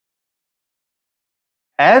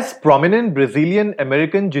As prominent Brazilian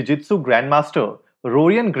American Jiu Jitsu Grandmaster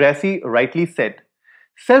Rorian Gracie rightly said,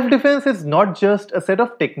 self defense is not just a set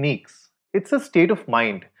of techniques, it's a state of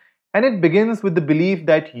mind, and it begins with the belief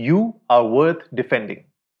that you are worth defending.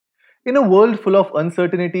 In a world full of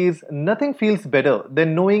uncertainties, nothing feels better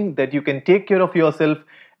than knowing that you can take care of yourself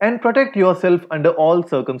and protect yourself under all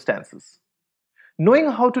circumstances.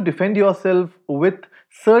 Knowing how to defend yourself with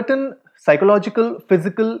certain psychological,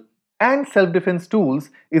 physical, and self defense tools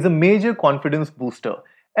is a major confidence booster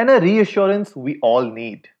and a reassurance we all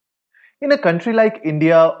need. In a country like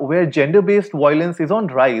India, where gender based violence is on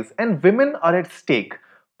rise and women are at stake,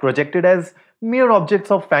 projected as mere objects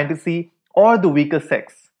of fantasy or the weaker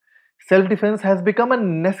sex, self defense has become a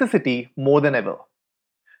necessity more than ever.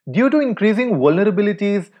 Due to increasing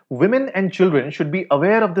vulnerabilities, women and children should be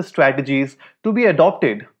aware of the strategies to be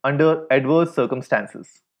adopted under adverse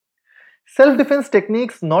circumstances. Self-defense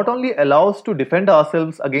techniques not only allow us to defend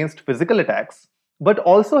ourselves against physical attacks, but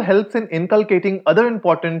also helps in inculcating other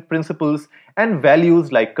important principles and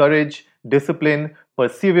values like courage, discipline,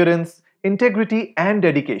 perseverance, integrity, and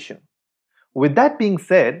dedication. With that being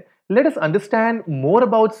said, let us understand more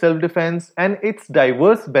about self-defense and its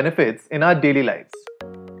diverse benefits in our daily lives.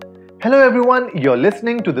 Hello everyone, you're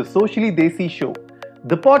listening to the Socially Desi Show,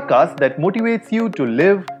 the podcast that motivates you to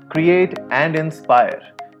live, create, and inspire.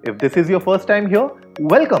 If this is your first time here,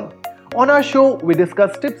 welcome. On our show, we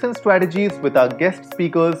discuss tips and strategies with our guest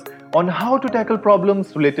speakers on how to tackle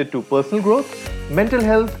problems related to personal growth, mental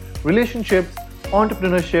health, relationships,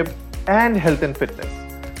 entrepreneurship, and health and fitness.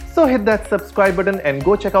 So hit that subscribe button and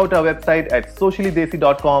go check out our website at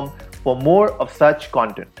sociallydesi.com for more of such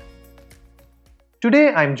content.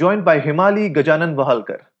 Today, I'm joined by Himali Gajanan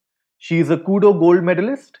Wahalkar. She is a Kudo gold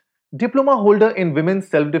medalist, diploma holder in women's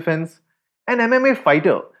self-defense, an MMA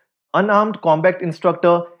fighter, unarmed combat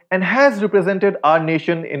instructor, and has represented our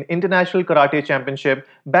nation in International Karate Championship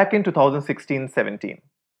back in 2016-17.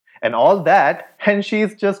 And all that, and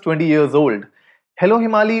she's just 20 years old. Hello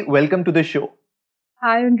Himali, welcome to the show.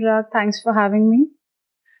 Hi Anurag, thanks for having me.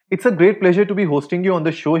 It's a great pleasure to be hosting you on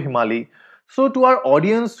the show, Himali. So, to our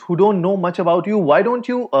audience who don't know much about you, why don't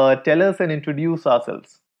you tell us and introduce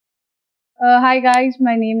ourselves? Hi guys,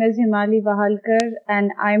 my name is Himali Wahalkar and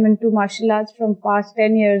I'm into martial arts from past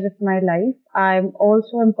 10 years of my life. I'm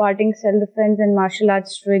also imparting self-defense and martial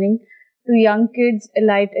arts training to young kids,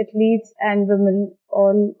 elite athletes and women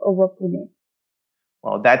all over Pune.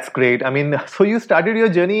 Wow, that's great. I mean, so you started your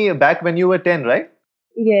journey back when you were 10, right?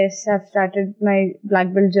 Yes, I've started my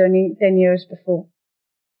black belt journey 10 years before.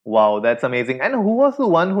 Wow, that's amazing. And who was the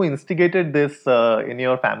one who instigated this in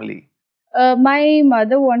your family? My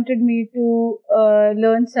mother wanted me to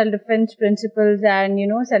learn self-defense principles and,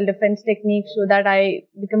 self-defense techniques so that I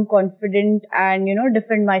become confident and,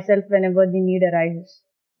 defend myself whenever the need arises.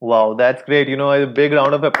 Wow, that's great. A big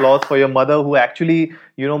round of applause for your mother who actually,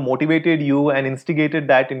 motivated you and instigated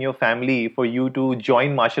that in your family for you to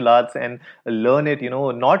join martial arts and learn it,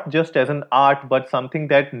 not just as an art, but something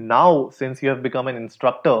that now, since you have become an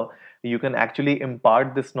instructor, you can actually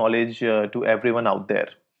impart this knowledge to everyone out there.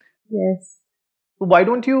 Yes. So why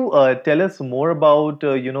don't you tell us more about,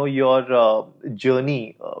 your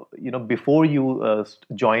journey, before you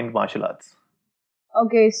joined martial arts?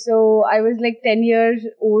 Okay, so I was like 10 years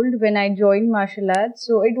old when I joined martial arts.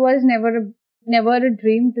 So it was never a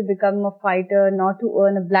dream to become a fighter, not to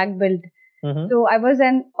earn a black belt. Mm-hmm. So I was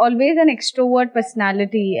always an extrovert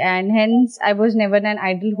personality and hence I was never an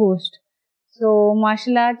idle host. So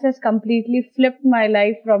martial arts has completely flipped my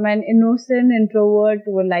life from an innocent introvert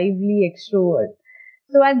to a lively extrovert.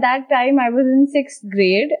 So at that time I was in 6th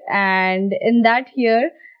grade and in that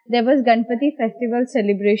year there was Ganpati festival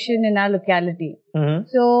celebration in our locality. Mm-hmm.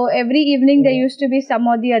 So every evening there used to be some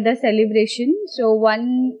or the other celebration. So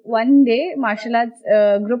one day martial arts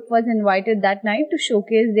group was invited that night to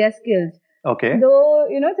showcase their skills. Okay. Though,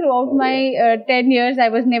 throughout my 10 years, I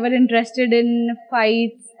was never interested in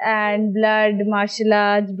fights and blood, martial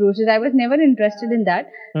arts, bruises. I was never interested in that.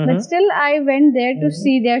 Mm-hmm. But still, I went there to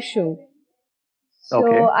see their show. So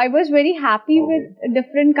Okay. I was very happy with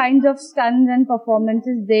different kinds of stunts and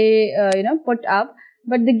performances they, put up.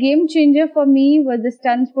 But the game changer for me was the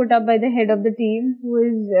stunts put up by the head of the team, who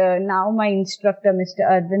is now my instructor, Mr.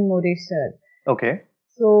 Arvind More sir. Okay.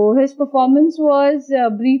 So his performance was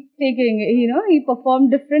breathtaking. He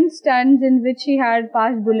performed different stunts in which he had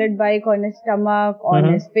passed bullet bike on his stomach, on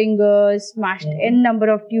Mm-hmm. his fingers, smashed n number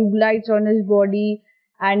of tube lights on his body,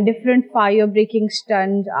 and different fire-breaking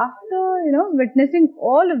stunts. After witnessing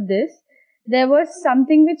all of this, there was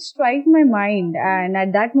something which struck my mind, and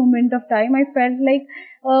at that moment of time, I felt like,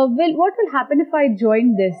 well, what will happen if I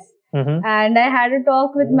join this? Mm-hmm. And I had a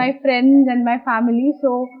talk with my friends and my family.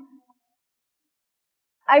 So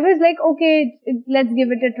I was like, okay, let's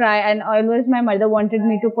give it a try. And always my mother wanted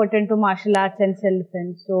me to put into martial arts and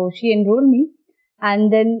self-defense. So she enrolled me.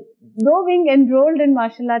 And then, though being enrolled in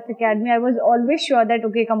martial arts academy, I was always sure that,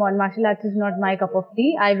 okay, come on, martial arts is not my cup of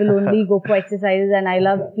tea. I will only go for exercises and I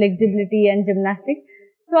love flexibility and gymnastics.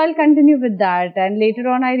 So I'll continue with that. And later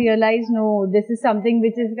on, I realized, no, this is something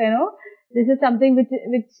which is, this is something which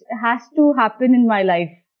has to happen in my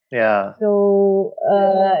life. Yeah. So,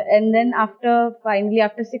 and then after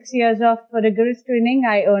 6 years of rigorous training,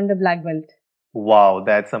 I earned a black belt. Wow,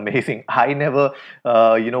 that's amazing. I never,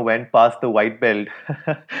 went past the white belt.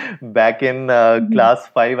 Back in Mm-hmm. class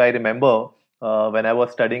five, I remember when I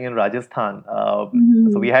was studying in Rajasthan. So we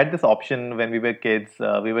Mm-hmm. had this option when we were kids.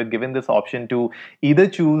 We were given this option to either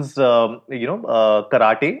choose,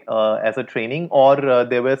 karate as a training, or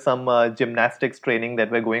there were some gymnastics training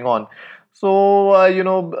that were going on. So,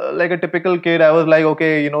 like a typical kid, I was like,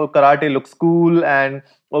 okay, karate looks cool, and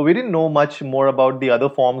well, we didn't know much more about the other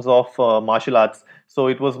forms of martial arts. So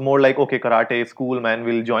it was more like, okay, karate is cool, man,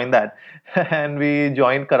 we'll join that. And we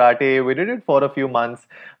joined karate. We did it for a few months,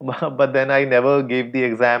 but then I never gave the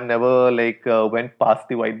exam, never like went past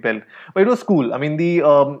the white belt. But it was cool. I mean, the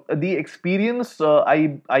experience,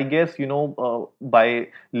 I guess, by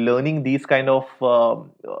learning these kind of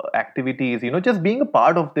activities, just being a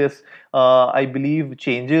part of this, I believe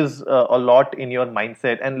changes a lot in your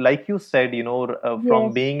mindset. And like you said, from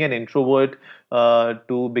Yes. being an introvert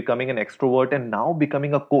to becoming an extrovert and now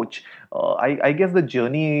becoming a coach, I guess the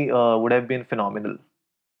journey would have been phenomenal.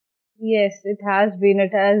 Yes, it has been.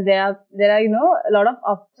 It has. There are a lot of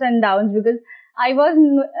ups and downs because I was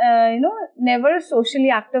never a socially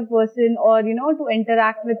active person or to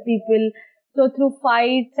interact with people. So through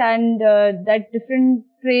fights and that different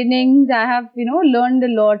trainings, I have learned a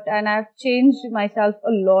lot and I've changed myself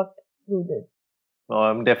a lot through this.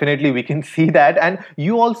 Definitely, we can see that. And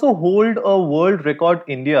you also hold a world record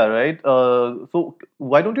India, right? So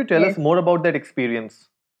why don't you tell us Yes. more about that experience?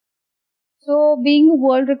 So, being a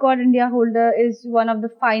world record India holder is one of the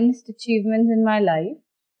finest achievements in my life.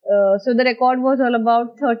 So, the record was all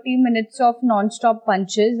about 30 minutes of non-stop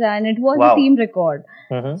punches, and it was a team Wow. record.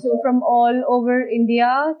 Mm-hmm. So, from all over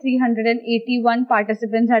India, 381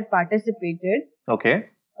 participants had participated. Okay.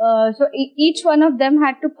 So, each one of them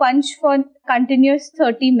had to punch for continuous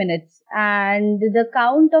 30 minutes, and the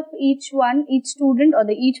count of each student or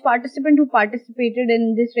the each participant who participated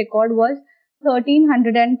in this record was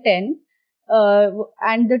 1310,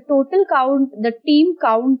 and the total count, the team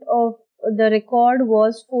count of the record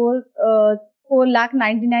was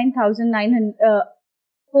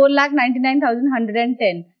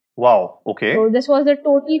 4,99,110. Wow. So Okay. this was the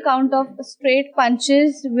total count of straight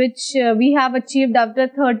punches which we have achieved after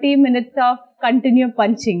 30 minutes of continuous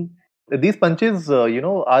punching. These punches,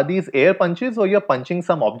 are these air punches or you're punching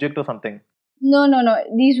some object or something? No, no, no.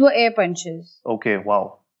 These were air punches. Okay.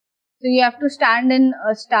 Wow. So you have to stand in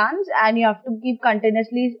a stance and you have to keep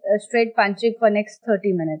continuously straight punching for next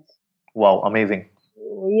 30 minutes. Wow. Amazing.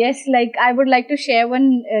 So, yes, like I would like to share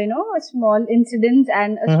one, a small incident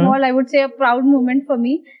and a Mm-hmm. small, I would say, a proud moment for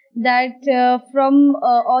me that from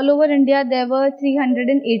all over India there were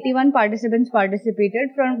 381 participants participated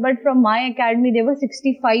but from my academy there were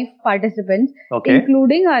 65 participants, Okay.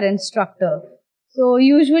 including our instructor. So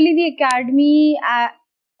usually the academy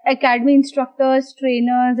instructors,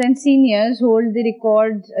 trainers, and seniors hold the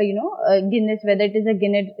records, Guinness, whether it is a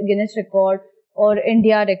Guinness record or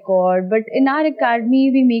India record. But in our academy,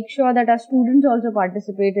 we make sure that our students also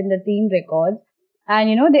participate in the team records.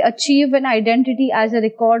 And, they achieve an identity as a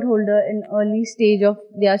record holder in early stage of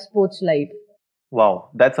their sports life. Wow,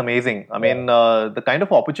 that's amazing. I mean, the kind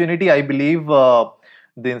of opportunity I believe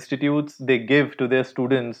the institutes they give to their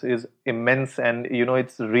students is immense, and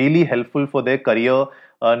it's really helpful for their career.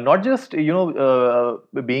 Not just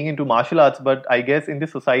being into martial arts, but I guess in the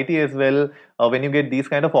society as well. When you get these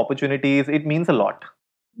kind of opportunities, it means a lot.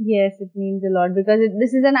 Yes, it means a lot because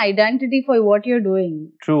this is an identity for what you're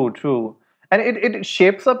doing. True, true. And it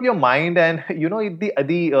shapes up your mind, and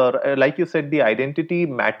like you said, the identity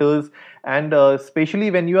matters, and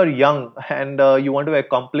especially when you are young and you want to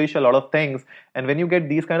accomplish a lot of things, and when you get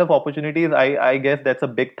these kind of opportunities, I guess that's a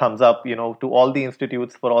big thumbs up, to all the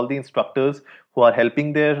institutes, for all the instructors who are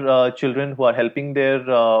helping their children, who are helping their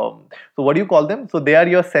so what do you call them? So they are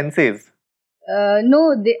your senseis.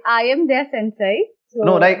 No, I am their sensei.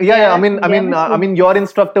 No, So like yeah, yeah. they are my I students. mean, your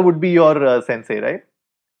instructor would be your sensei, right?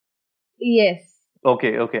 Yes.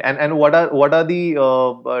 Okay, okay. And what are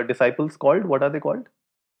the disciples called? What are they called?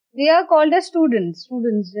 They are called as students,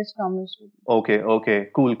 just normal students. Okay.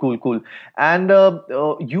 Cool. And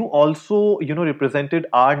you also, represented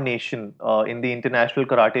our nation in the International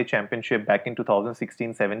Karate Championship back in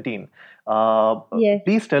 2016-17. Yes.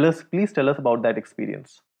 Please tell us about that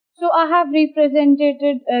experience. So I have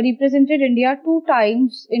represented India two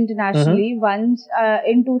times Mm-hmm. internationally. Once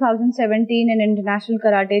in 2017 in International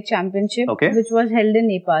Karate Championship, Okay. which was held in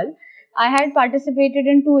Nepal. I had participated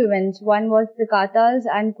in two events. One was the katas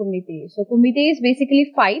and kumite. So kumite is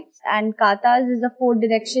basically fights, and katas is a four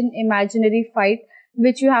direction imaginary fight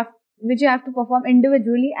which you have to perform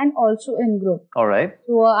individually and also in group. All right.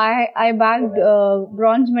 So I bagged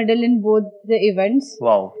bronze medal in both the events.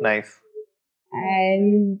 Wow. Nice.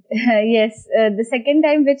 And yes, the second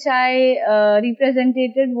time which I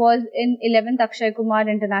represented was in 11th Akshay Kumar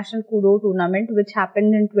International Kudo Tournament, which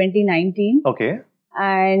happened in 2019. Okay.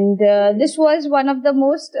 And this was one of the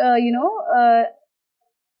most,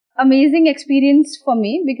 amazing experience for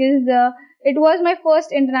me because it was my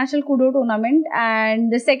first international Kudo tournament.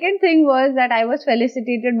 And the second thing was that I was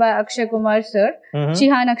felicitated by Akshay Kumar sir, Mm-hmm.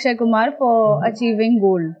 Shihan Akshay Kumar, for achieving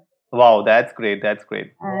gold. Wow, that's great. That's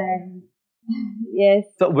great. And yes.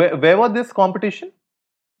 So where was this competition?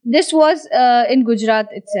 This was in Gujarat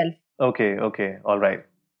itself. Okay. All right.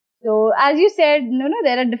 So, as you said,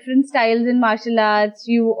 there are different styles in martial arts.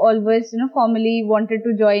 You always, formally wanted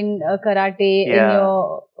to join karate in Yeah.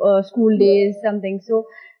 your school days, something. So,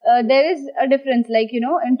 there is a difference. Like,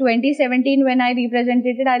 in 2017, when I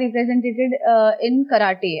represented in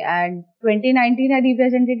karate, and 2019, I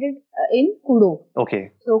represented in kudo.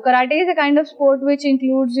 Okay. So karate is a kind of sport which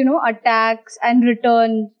includes, attacks and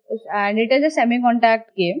returns, and it is a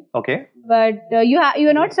semi-contact game. Okay. But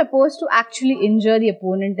you're not supposed to actually injure the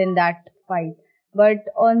opponent in that fight. But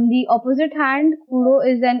on the opposite hand, kudo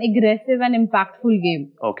is an aggressive and impactful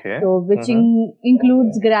game. Okay. So which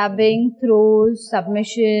includes grabbing, throws,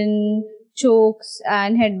 submission, chokes,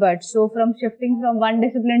 and headbutts. So from shifting from one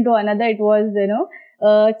discipline to another, it was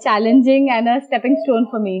challenging and a stepping stone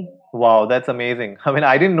for me. Wow, that's amazing. I mean,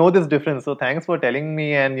 I didn't know this difference, so thanks for telling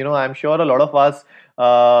me. And I'm sure a lot of us,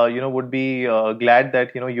 would be glad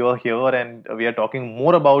that you're here and we are talking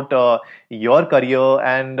more about your career.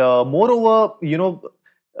 And moreover,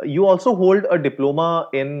 you also hold a diploma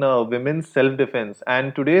in women's self-defense.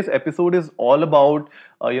 And today's episode is all about,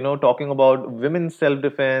 talking about women's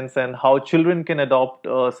self-defense and how children can adopt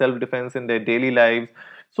self-defense in their daily lives.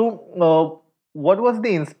 So, what was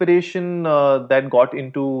the inspiration that got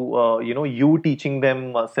into you teaching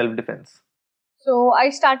them self-defense? So I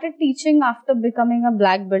started teaching after becoming a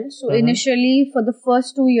black belt. So Mm-hmm. initially, for the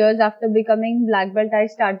first 2 years after becoming black belt, I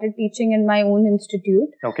started teaching in my own institute.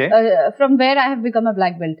 Okay. From where I have become a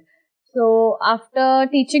black belt. So after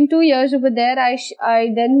teaching 2 years over there, I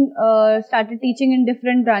then started teaching in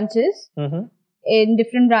different branches. Mm-hmm. In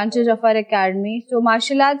different branches of our academy. So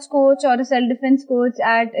martial arts coach or a self-defense coach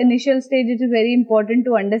at initial stage, it is very important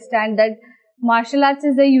to understand that martial arts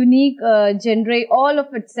is a unique genre all of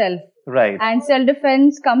itself. Right. And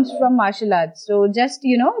self-defense comes from martial arts. So just,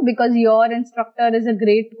 because your instructor is a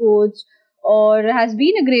great coach or has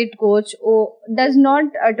been a great coach, or does not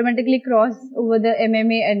automatically cross over the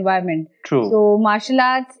MMA environment. True. So martial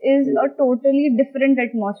arts is a totally different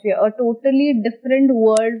atmosphere, a totally different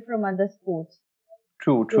world from other sports.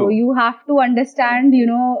 True. So you have to understand, you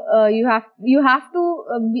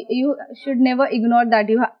should never ignore that.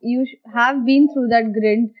 You have been through that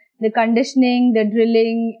grind, the conditioning, the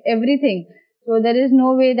drilling, everything. So there is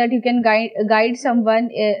no way that you can guide someone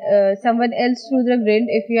else through the grind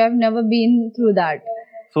if you have never been through that.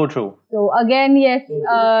 So true. So again, yes,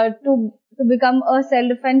 to become a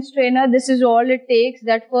self-defense trainer, this is all it takes.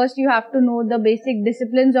 That first you have to know the basic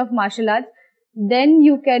disciplines of martial arts. Then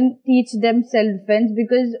you can teach them self-defense,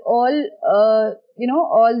 because all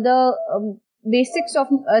the basics of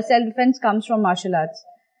self-defense comes from martial arts.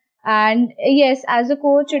 And yes, as a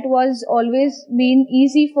coach, it was always been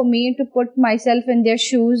easy for me to put myself in their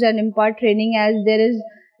shoes and impart training, as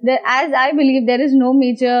as I believe there is no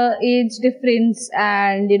major age difference,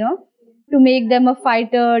 and to make them a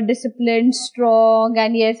fighter, disciplined, strong,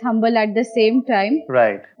 and yes, humble at the same time.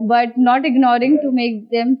 Right. But not ignoring to make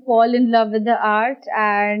them fall in love with the art.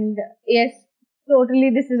 And yes,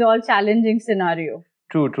 totally, this is all challenging scenario.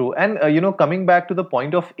 True. And coming back to the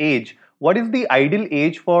point of age, what is the ideal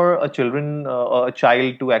age for a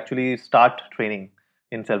child to actually start training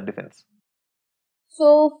in self-defense?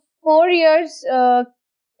 So 4 years,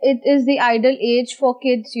 it is the ideal age for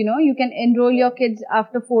kids. You can enroll your kids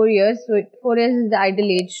after 4 years. So 4 years is the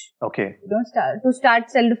ideal age. Okay. To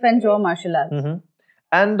start self-defense or martial arts. Mm-hmm.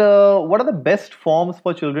 And what are the best forms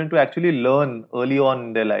for children to actually learn early on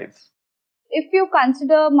in their lives? If you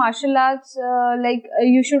consider martial arts,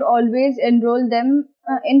 you should always enroll them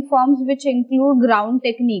in forms which include ground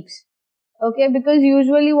techniques. Okay, because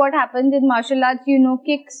usually what happens in martial arts,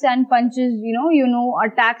 kicks and punches,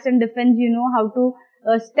 attacks and defense, how to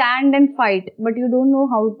stand and fight, but you don't know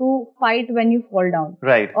how to fight when you fall down,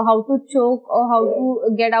 Right. or how to choke, or how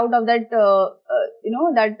to get out of that,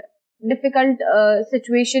 that difficult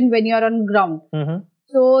situation when you're on ground. Mm-hmm.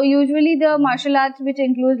 So usually the martial arts which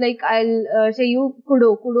includes, like, I'll say you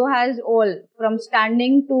kudo. Kudo has all from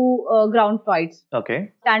standing to ground fights.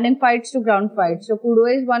 Okay. Standing fights to ground fights. So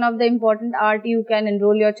kudo is one of the important art you can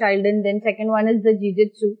enroll your child in. Then second one is the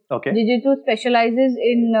jiu-jitsu. Okay. Jiu-jitsu specializes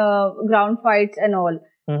in ground fights and all.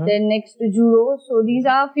 Mm-hmm. Then next judo. So these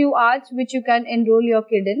are a few arts which you can enroll your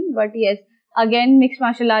kid in. But yes, again, mixed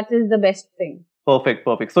martial arts is the best thing. Perfect,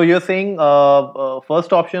 perfect. So you're saying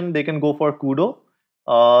first option they can go for kudo.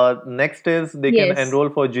 Next is they can Yes. enroll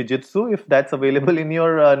for jiu-jitsu if that's available in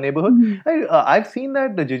your neighborhood. Mhm. I've seen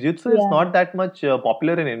that the jiu-jitsu is Yeah. not that much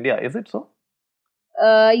popular in India. Is it so?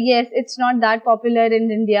 Yes, it's not that popular in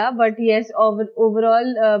India, but yes,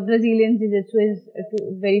 overall, Brazilian Jiu-Jitsu is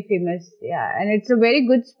very famous. Yeah, and it's a very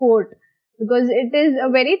good sport because it is a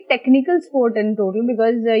very technical sport in total,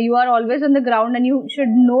 because you are always on the ground and you should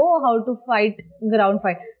know how to fight ground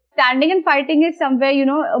fight. Standing and fighting is somewhere,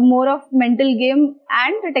 more of mental game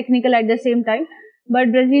and technical at the same time.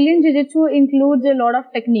 But Brazilian Jiu-Jitsu includes a lot of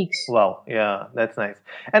techniques. Wow, yeah, that's nice.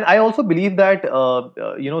 And I also believe that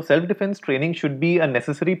self-defense training should be a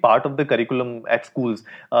necessary part of the curriculum at schools.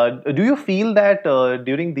 Do you feel that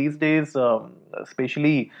during these days,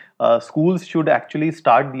 especially schools should actually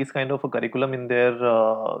start these kind of a curriculum in their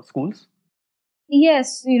schools?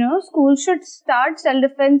 Yes, schools should start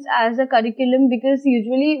self-defense as a curriculum, because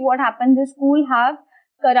usually what happens is school have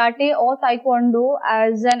karate or taekwondo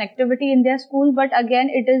as an activity in their school, but again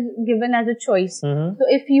it is given as a choice. Mm-hmm. So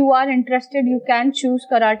if you are interested, you can choose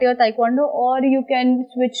karate or taekwondo, or you can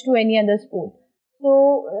switch to any other sport.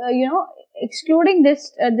 So excluding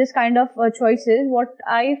this kind of choices, what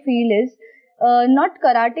I feel is not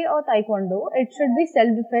karate or taekwondo. It should be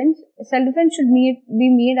self-defense. Self-defense should be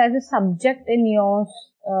made as a subject in your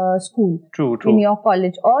school, True, in true. your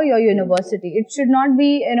college or your university. It should not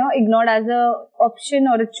be ignored as a option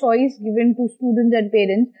or a choice given to students and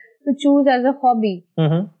parents to choose as a hobby.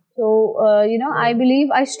 Mm-hmm. So,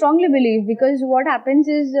 I strongly believe, because what happens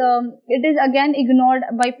is, it is again ignored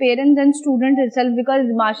by parents and students itself, because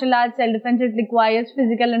martial arts, self-defense, it requires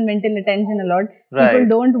physical and mental attention a lot. Right. People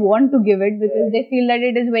don't want to give it because they feel that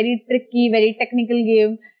it is very tricky, very technical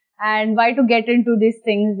game. And why to get into these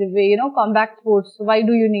things, combat sports, why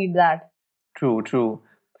do you need that? True, true.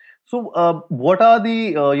 So, what are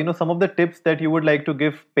the some of the tips that you would like to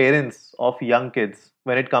give parents of young kids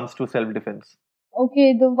when it comes to self-defense?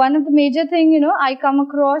 Okay, the one of the major thing, I come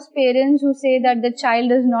across parents who say that the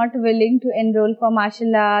child is not willing to enroll for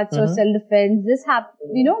martial arts or Mhm. self-defense.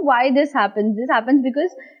 Why this happens? This happens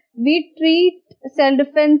because we treat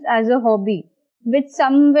self-defense as a hobby, which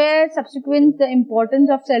somewhere subsequent the importance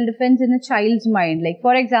of self-defense in a child's mind. Like,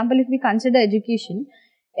 for example, if we consider education,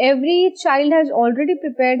 every child has already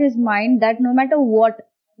prepared his mind that no matter what,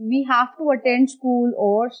 we have to attend school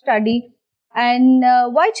or study. And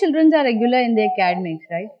why children are regular in the academics,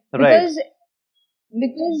 right? Right.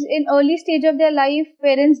 Because in early stage of their life,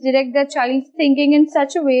 parents direct their child's thinking in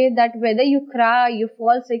such a way that whether you cry, you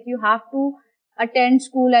fall sick, you have to attend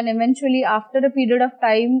school. And eventually after a period of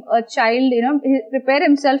time, a child, prepare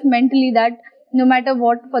himself mentally that no matter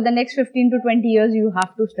what, for the next 15 to 20 years, you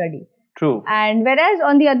have to study. True. And whereas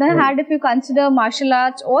on the other hand, if you consider martial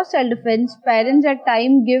arts or self-defense, parents at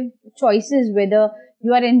time give choices whether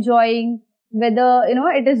you are enjoying, whether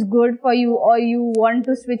it is good for you, or you want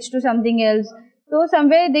to switch to something else. So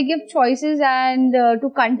somewhere they give choices, and to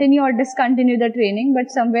continue or discontinue the training,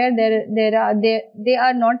 but somewhere they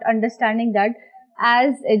are not understanding that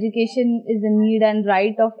as education is a need and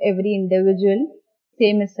right of every individual,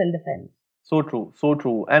 same is self-defense. So true, so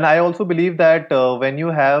true. And I also believe that when you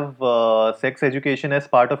have sex education as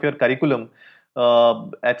part of your curriculum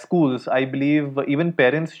at schools, I believe even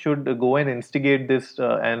parents should go and instigate this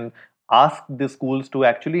and ask the schools to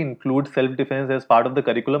actually include self-defense as part of the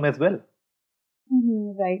curriculum as well.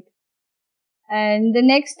 Right. And the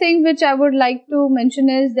next thing which I would like to mention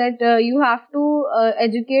is that you have to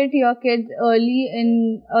educate your kids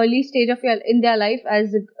early stage of their life,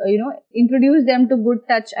 as introduce them to good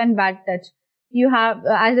touch and bad touch. You have,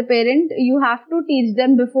 as a parent, you have to teach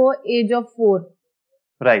them before age of 4.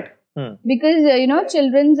 Right. Hmm. Because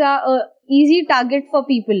children are a easy target for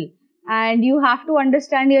people. And you have to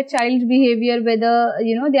understand your child's behavior, whether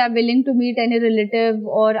they are willing to meet any relative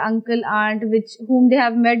or uncle, aunt, which whom they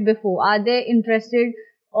have met before. Are they interested,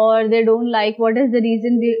 or they don't like? What is the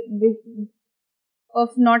reason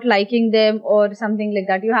of not liking them, or something like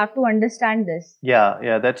that? You have to understand this.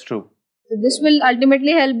 Yeah, that's true. So this will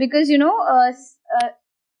ultimately help, because 70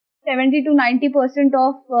 to 90%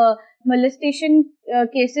 of molestation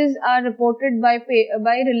cases are reported by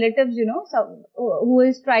relatives, who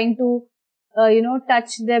is trying to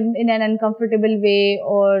touch them in an uncomfortable way,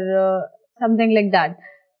 or something like that.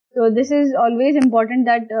 So this is always important,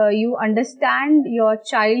 that you understand your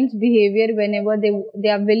child's behavior whenever they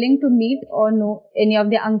are willing to meet or know any of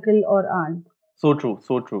their uncle or aunt. So true,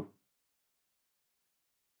 so true.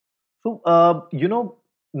 So,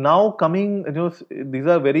 now coming, these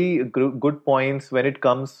are very good points when it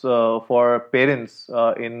comes for parents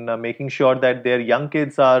in making sure that their young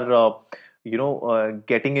kids are,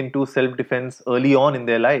 getting into self-defense early on in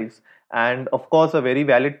their lives. And of course, a very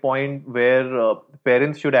valid point where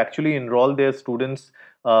parents should actually enroll their students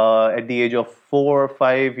at the age of 4 or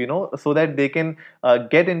 5, so that they can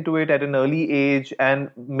get into it at an early age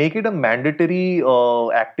and make it a mandatory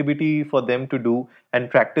activity for them to do and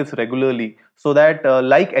practice regularly, so that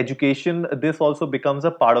like education, this also becomes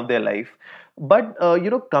a part of their life. But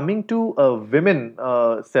coming to women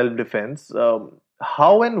self defense,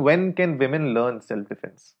 how and when can women learn self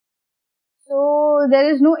defense? So there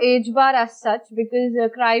is no age bar as such, because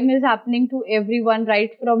crime is happening to everyone,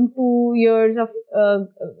 right from 2 years of,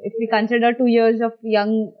 if we consider 2 years of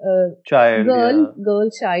young Child, yeah. girl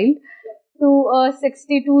child, to a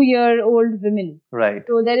 62-year-old women. Right.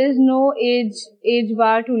 So there is no age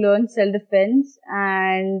bar to learn self defense,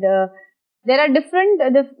 and there are different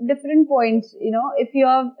points. If you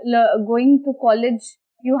are going to college,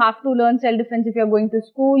 you have to learn self defense. If you are going to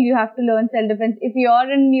school, you have to learn self defense. If you are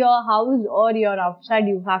in your house or you're outside,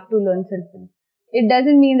 you have to learn self defense. It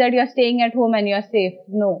doesn't mean that you're staying at home and you're safe.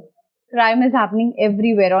 No, crime is happening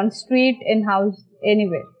everywhere, on street, in house,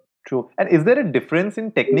 anywhere. True. And is there a difference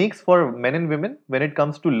in techniques for men and women when it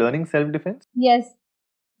comes to learning self defense? Yes,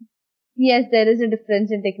 there is a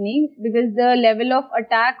difference in technique, because the level of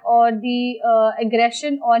attack or the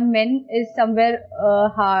aggression on men is somewhere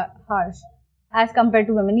harsh as compared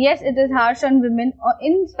to women. Yes, it is harsh on women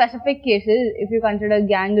in specific cases. If you consider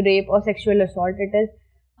gang rape or sexual assault, it is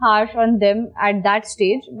harsh on them at that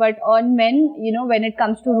stage. But on men, when it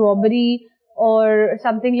comes to robbery or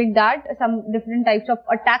something like that, some different types of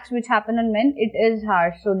attacks which happen on men, it is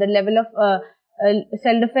harsh. So the level of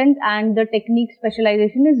self-defense and the technique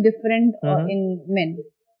specialization is different in men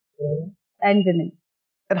and women.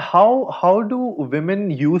 And how do women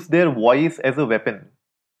use their voice as a weapon?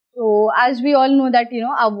 So as we all know that,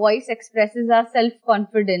 our voice expresses our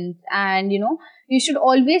self-confidence, and, you should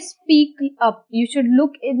always speak up. You should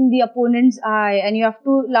look in the opponent's eye, and you have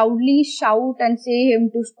to loudly shout and say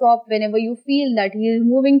him to stop whenever you feel that he is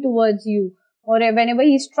moving towards you, or whenever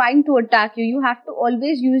he is trying to attack you. You have to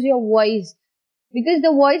always use your voice, because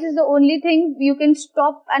the voice is the only thing you can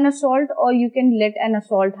stop an assault, or you can let an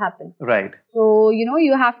assault happen. Right. So,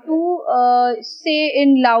 you have to say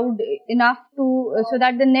in loud enough to so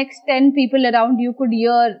that the next 10 people around you could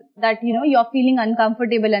hear that, you're feeling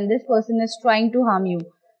uncomfortable and this person is trying to harm you.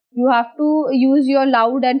 You have to use your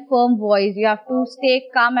loud and firm voice. You have to stay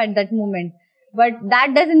calm at that moment. But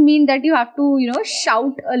that doesn't mean that you have to,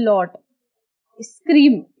 shout a lot.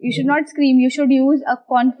 Scream. You should not scream. You should use a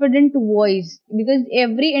confident voice, because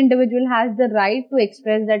every individual has the right to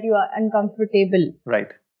express that you are uncomfortable.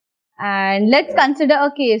 Right. And let's consider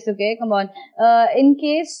a case, okay? Come on. In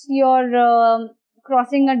case you're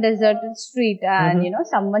crossing a deserted street, and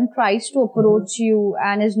someone tries to approach you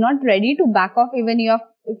and is not ready to back off, even if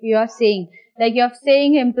you are saying, like, you're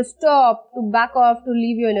saying him to stop, to back off, to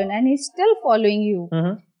leave you alone, and he's still following you.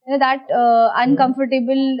 That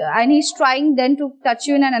uncomfortable, and he's trying then to touch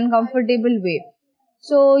you in an uncomfortable way.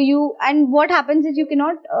 So and what happens is, you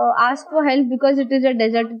cannot ask for help, because it is a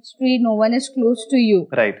deserted street, no one is close to you.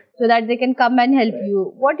 Right. So that they can come and help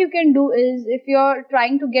you. What you can do is, if you're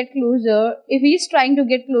trying to get closer, if he's trying to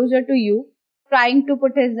get closer to you, trying to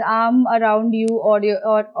put his arm around you or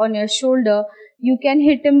on your shoulder, you can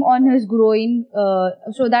hit him on his groin,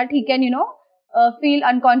 so that he can, feel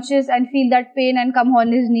unconscious and feel that pain and come on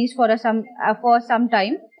his knees for some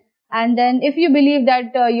time. And then, if you believe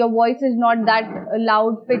that your voice is not that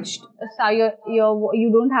loud pitched, so you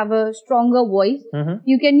don't have a stronger voice,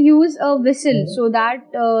 you can use a whistle, so that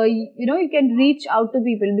you can reach out to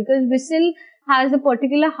people, because whistle has a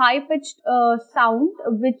particular high pitched sound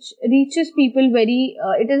which reaches people very.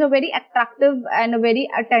 It is a very attractive and a very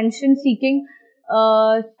attention seeking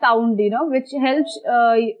sound, which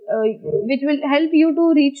will help you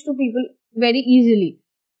to reach to people very easily.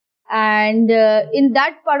 And in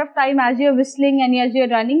that part of time, as you're whistling and as you're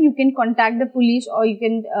running, you can contact the police or you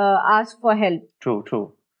can ask for help. True,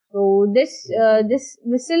 true. So this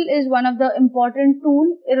whistle is one of the important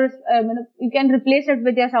tool. You can replace it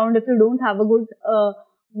with your sound if you don't have a good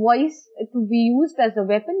voice to be used as a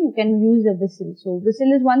weapon. You can use a whistle. So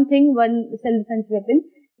whistle is one thing, one self-defense weapon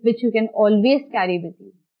which you can always carry with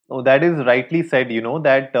you. Oh, that is rightly said,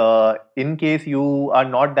 that in case you are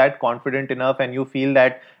not that confident enough and you feel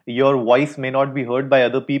that your voice may not be heard by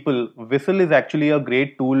other people, whistle is actually a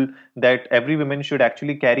great tool that every woman should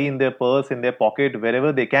actually carry in their purse, in their pocket,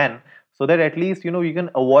 wherever they can, so that at least, you can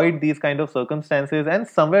avoid these kind of circumstances. And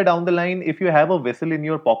somewhere down the line, if you have a whistle in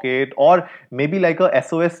your pocket or maybe like a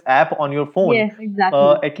SOS app on your phone, Yes,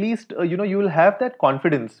 exactly. at least, you will have that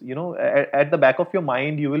confidence, at the back of your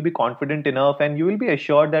mind, you will be confident enough and you will be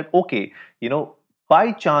assured that, okay,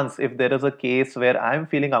 by chance, if there is a case where I'm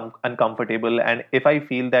feeling uncomfortable and if I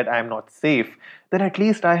feel that I'm not safe, then at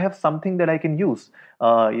least I have something that I can use.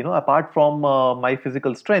 Apart from my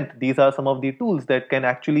physical strength, these are some of the tools that can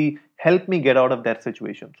actually help me get out of that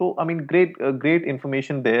situation. So, I mean, great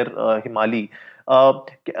information there, Himali.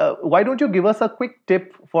 Why don't you give us a quick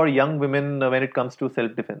tip for young women when it comes to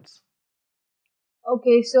self-defense?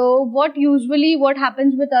 Okay, so what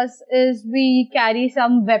happens with us is we carry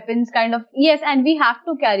some weapons kind of, yes, and we have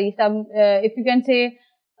to carry some, if you can say,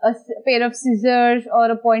 pair of scissors or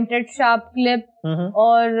a pointed sharp clip, Mm-hmm.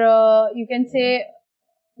 or you can say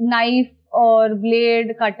knife or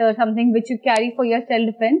blade, cutter, something which you carry for your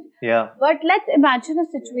self-defense. Yeah. But let's imagine a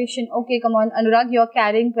situation. Okay, come on, Anurag, you're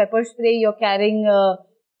carrying pepper spray, you're carrying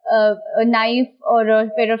a knife or a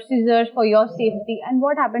pair of scissors for your safety. And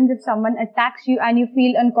what happens if someone attacks you and you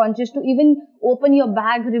feel unconscious to even open your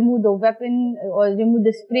bag, remove the weapon or remove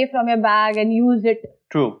the spray from your bag and use it?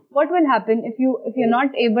 True. What will happen if you're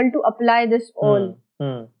not able to apply this all?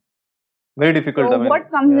 Very difficult. So I mean, what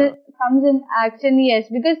comes in action? Yes,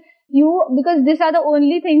 because these are the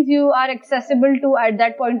only things you are accessible to at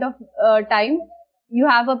that point of time. You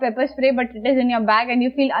have a pepper spray, but it is in your bag, and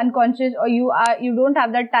you feel unconscious, or you don't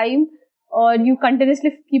have that time, or you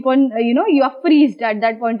continuously keep on you are freezed at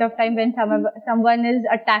that point of time when someone is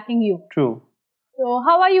attacking you. True. So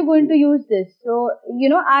how are you going to use this? So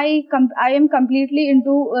I am completely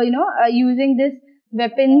into using this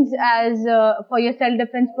weapons as for your self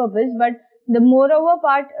defense purpose, but the moreover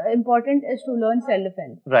part important is to learn self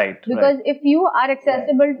defense. Right. Because right. if you are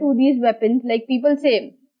accessible to these weapons, like people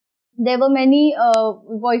say, there were many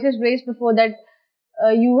voices raised before that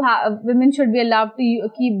women should be allowed to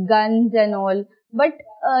keep guns and all, but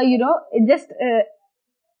it just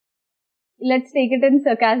let's take it in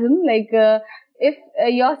sarcasm, like if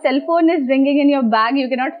your cell phone is ringing in your bag, you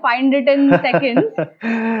cannot find it in seconds.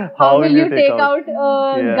 How will you take out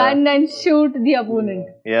a gun and shoot the opponent?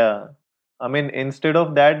 Yeah. I mean, instead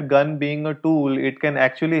of that gun being a tool, it can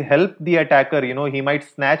actually help the attacker. He might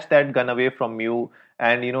snatch that gun away from you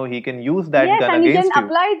and, he can use that gun and against he can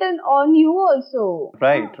apply it on you also.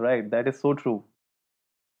 Right, right. That is so true.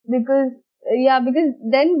 Because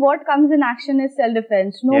then what comes in action is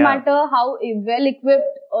self-defense. No matter how well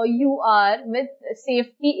equipped you are with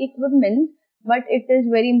safety equipment, but it is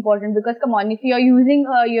very important because come on, if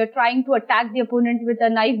you're trying to attack the opponent with a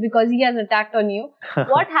knife because he has attacked on you,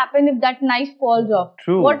 what happens if that knife falls off?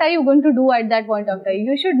 True. What are you going to do at that point of time?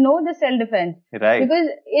 You should know the self-defense. Right. Because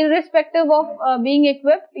irrespective of being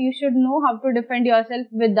equipped, you should know how to defend yourself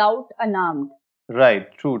without unarmed.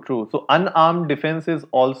 Right, true. So unarmed defense is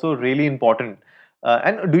also really important.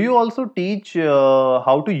 And do you also teach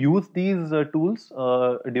how to use these tools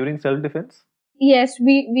during self-defense? Yes,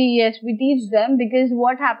 we teach them because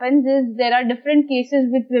what happens is there are different cases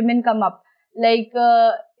with women come up. Like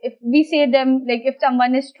if we say them, like if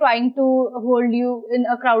someone is trying to hold you in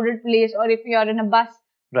a crowded place, or if you are in a bus,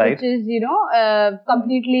 right, which is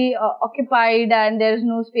completely occupied and there is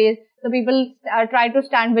no space, so people try to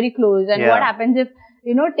stand very close. And what happens if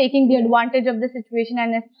taking the advantage of the situation,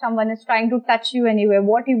 and if someone is trying to touch you anywhere,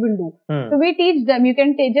 what you will do? So we teach them. You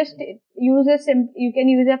can just use you can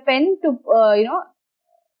use a pen to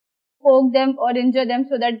poke them or injure them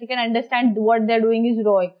so that you can understand what they're doing is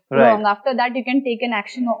wrong. After that, you can take an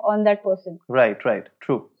action on that person. Right,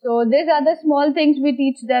 true. So these are the small things we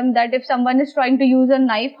teach them, that if someone is trying to use a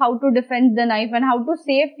knife, how to defend the knife and how to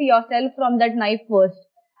save yourself from that knife first,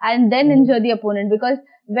 and then injure the opponent. Because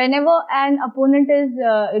whenever an opponent is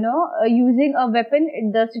using a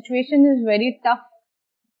weapon, the situation is very tough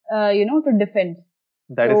to defend.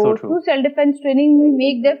 That is so So true. through self-defense training, we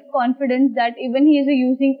make them confidence that even if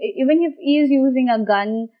he is using a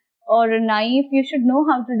gun or a knife, you should know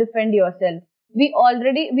how to defend yourself. We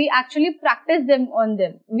actually practice them on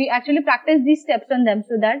them. We actually practice these steps on them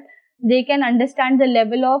so that they can understand the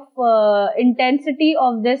level of intensity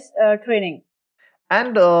of this training.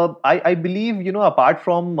 And I believe, apart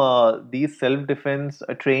from these self-defense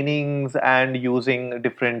trainings and using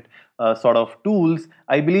different sort of tools,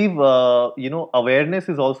 I believe, awareness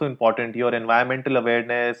is also important, your environmental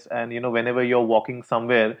awareness. And, whenever you're walking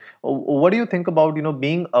somewhere, what do you think about,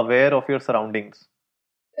 being aware of your surroundings?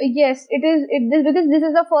 Yes, it is. Because this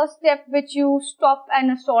is the first step which you stop an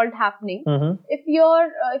assault happening. Mm-hmm.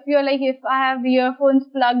 If I have earphones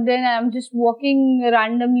plugged in and I'm just walking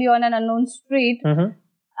randomly on an unknown street, Mm-hmm.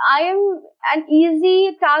 I am an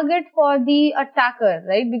easy target for the attacker,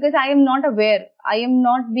 right? Because I am not aware. I am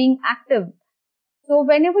not being active. So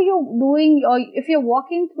whenever you're doing, or if you're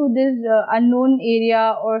walking through this unknown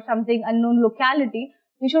area or something, unknown locality,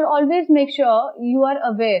 you should always make sure you are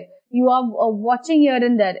aware. You are watching here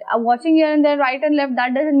and there. Watching here and there, right and left,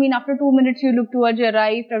 that doesn't mean after 2 minutes you look towards your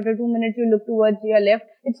right, after 2 minutes you look towards your left.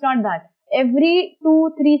 It's not that. Every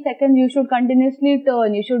 2-3 seconds you should continuously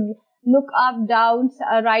turn. You should look up, down,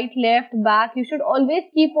 right, left, back. You should always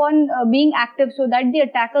keep on being active so that the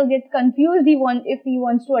attacker gets confused if he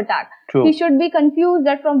wants to attack. He True. should be confused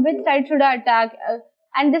that from which side should I attack.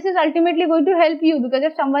 And this is ultimately going to help you, because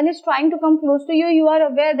if someone is trying to come close to you, you are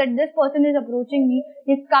aware that this person is approaching me.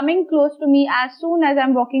 He's coming close to me as soon as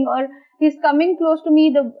I'm walking, or he's coming close to me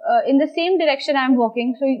in the same direction I'm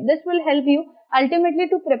walking. So this will help you ultimately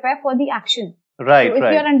to prepare for the action. So Right, if you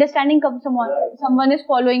right. are understanding someone is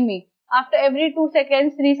following me, after every 2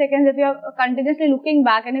 seconds, 3 seconds, if you are continuously looking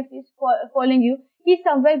back and if he's following you, he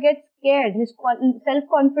somewhere gets scared. His self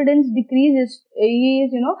confidence decreases. He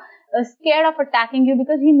is, scared of attacking you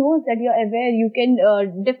because he knows that you're aware. You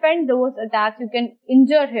can defend those attacks. You can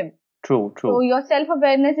injure him. True, So true. your self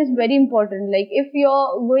awareness is very important. Like if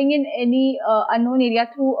you're going in any unknown area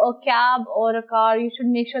through a cab or a car, you should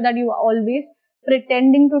make sure that you are always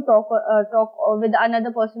pretending to talk with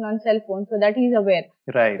another person on cell phone so that he's aware.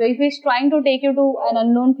 Right. So if he's trying to take you to an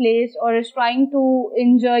unknown place or is trying to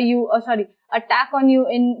injure you, or sorry, attack on you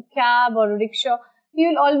in cab or rickshaw, he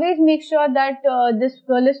will always make sure that this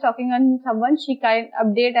girl is talking on someone. She can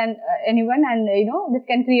update and anyone, and this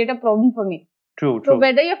can create a problem for me. True, So true.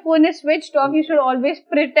 whether your phone is switched off, you should always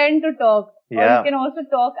pretend to talk. Or you Yeah. can also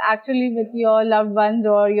talk actually with your loved ones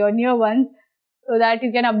or your near ones so that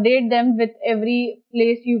you can update them with every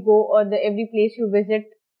place you go or every place you visit.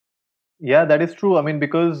 Yeah, that is true. I mean,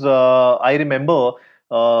 because I remember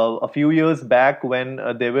a few years back when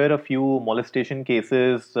there were a few molestation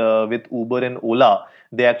cases with Uber and Ola,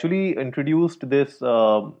 they actually introduced this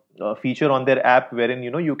feature on their app wherein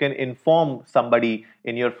you can inform somebody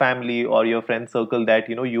in your family or your friend circle that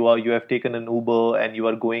you have taken an Uber and you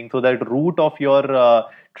are going, so that route of your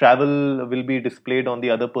travel will be displayed on the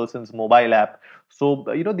other person's mobile app. So,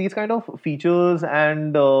 these kind of features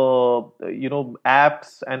and,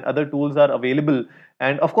 apps and other tools are available.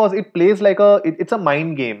 And of course, it plays like it's a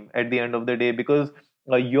mind game at the end of the day, because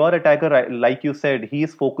your attacker, like you said, he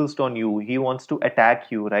is focused on you. He wants to attack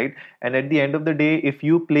you, right? And at the end of the day, if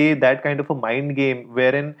you play that kind of a mind game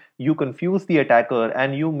wherein you confuse the attacker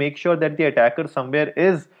and you make sure that the attacker somewhere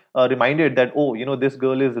is reminded that, oh, this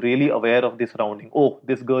girl is really aware of the surrounding. Oh,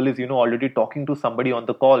 this girl is already talking to somebody on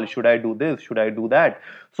the call. Should I do this? Should I do that?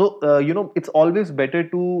 So it's always better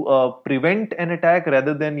to prevent an attack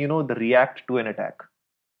rather than the react to an attack.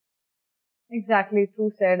 Exactly,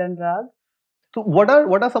 true said, Anurag. So what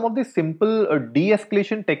are some of the simple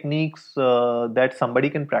de-escalation techniques that somebody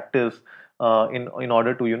can practice in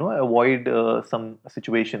order to avoid some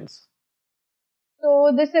situations?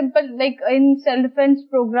 So the simple, like in self-defense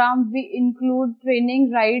program, we include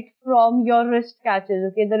training right from your wrist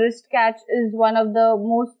catches. Okay, the wrist catch is one of the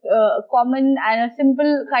most common and a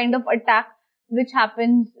simple kind of attack which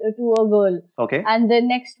happens to a girl. Okay. And the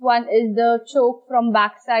next one is the choke from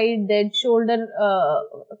backside, then shoulder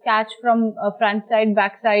catch from front side,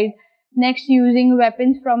 backside. Next, using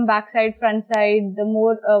weapons from backside, front side.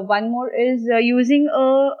 One more is using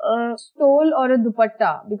a stole or a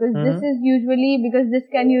dupatta, because Mm-hmm. this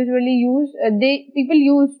can usually people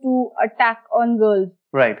use to attack on girls.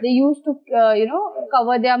 Right. They used to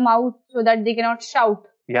cover their mouth so that they cannot shout.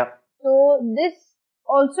 Yeah. So this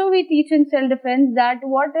also we teach in self defense, that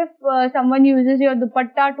what if someone uses your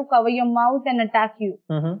dupatta to cover your mouth and attack you?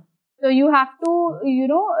 Mm-hmm. So you have to,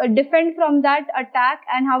 defend from that attack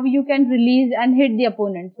and how you can release and hit the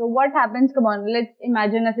opponent. So what happens? Come on, let's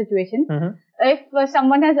imagine a situation. If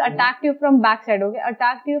someone has attacked you from backside, okay,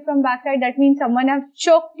 attacked you from backside, that means someone has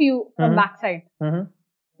choked you from backside.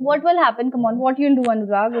 What will happen? Come on, what you'll do,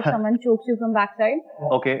 Anurag, if someone chokes you from backside?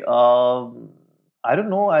 Okay. I don't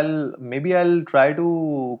know. I'll try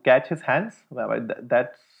to catch his hands.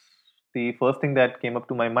 That's the first thing that came up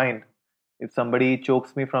to my mind. If somebody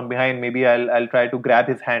chokes me from behind, maybe I'll try to grab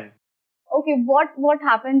his hand. Okay, what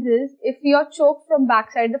happens is, if you're choked from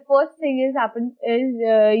backside, the first thing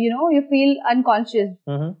you feel unconscious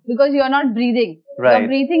because you're not breathing. Right. Your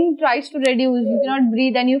breathing tries to reduce. You cannot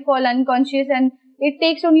breathe and you fall unconscious, and it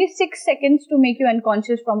takes only 6 seconds to make you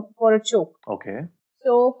unconscious for a choke. Okay.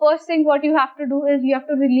 So first thing what you have to do is you have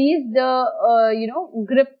to release the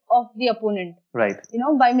grip of the opponent. Right.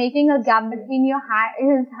 By making a gap between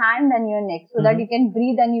his hand and your neck, so that you can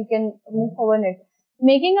breathe and you can move forward it.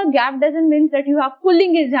 Making a gap doesn't mean that you are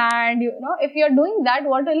pulling his hand. If you're doing that,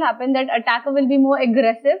 what will happen? That attacker will be more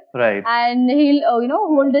aggressive. Right. And he'll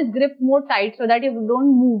hold his grip more tight so that you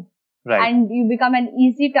don't move. Right. And you become an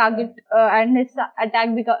easy target, and his attack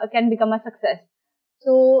can become a success.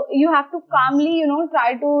 So you have to calmly,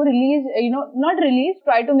 try to release, not release,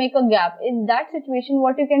 try to make a gap. In that situation,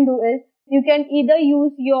 what you can do is, you can either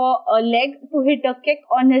use your leg to hit a kick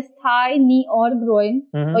on his thigh, knee or groin,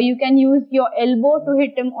 or you can use your elbow to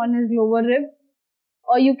hit him on his lower rib,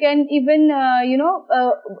 or you can even,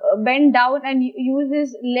 bend down and use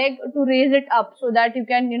his leg to raise it up so that you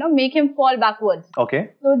can, make him fall backwards.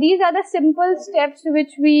 Okay. So these are the simple steps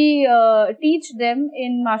which we teach them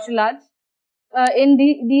in martial arts. In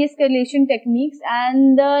the de-escalation techniques.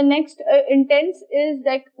 And the next intense is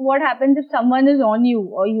like, what happens if someone is on you,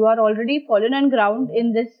 or you are already fallen on ground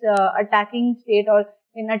in this attacking state, or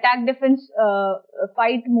in attack defense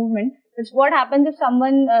fight movement. It's what happens if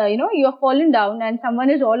someone, you're fallen down and someone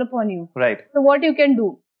is all upon you. Right. So what you can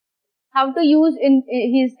do, how to use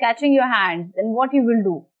he's catching your hands, then what you will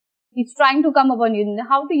do, he's trying to come upon you,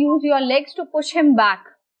 how to use your legs to push him back,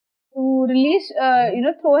 to release,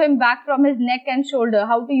 throw him back from his neck and shoulder,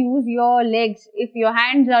 how to use your legs if your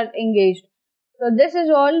hands are engaged. So this is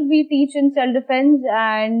all we teach in self-defense,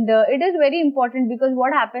 and it is very important, because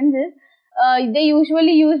what happens is, they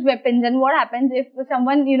usually use weapons, and what happens if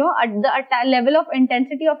someone, at the level of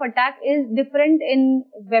intensity of attack is different in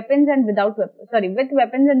weapons and without weapons, with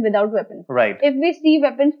weapons and without weapons. Right. If we see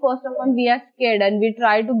weapons, first of all, we are scared and we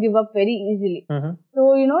try to give up very easily.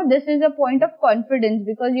 So, this is a point of confidence,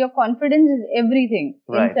 because your confidence is everything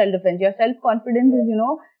in self-defense. Your self-confidence is,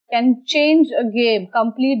 can change a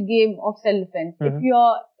complete game of self-defense. If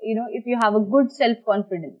if you have a good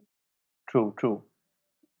self-confidence. True.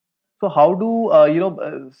 So how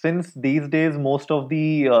do, since these days most of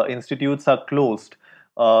the institutes are closed,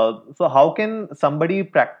 so how can somebody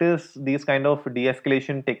practice these kind of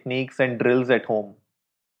de-escalation techniques and drills at home?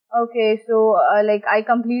 Okay, so I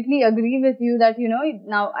completely agree with you that,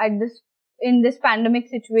 now in this pandemic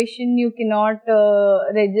situation, you cannot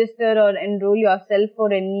register or enroll yourself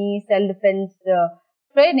for any self-defense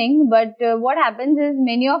training. But what happens is,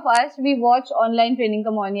 many of us, we watch online training.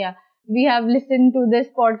 Come on, yeah. We have listened to this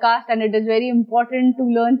podcast, and it is very important to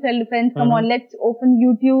learn self-defense. Come on, let's open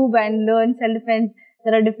YouTube and learn self-defense.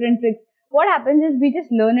 There are different tricks. What happens is, we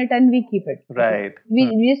just learn it and we keep it. Right.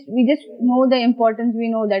 We just know the importance. We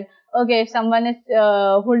know that, okay, if someone is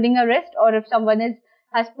holding a wrist, or if someone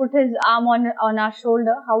has put his arm on our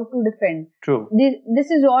shoulder, how to defend. True. This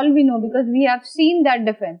is all we know, because we have seen that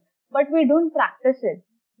defense, but we don't practice it.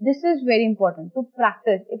 This is very important, to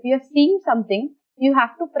practice. If you are seeing something, you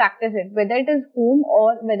have to practice it, whether it is home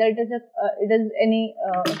or whether it is any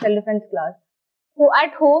self-defense class. So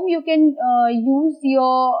at home, you can use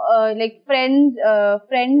your friend,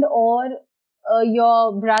 or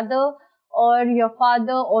your brother, or your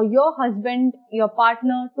father, or your husband, your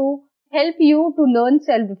partner, to help you to learn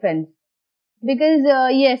self-defense. Because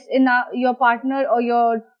yes, in your partner or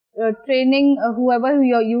your training, whoever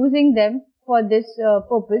you're using them for this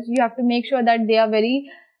purpose, you have to make sure that they are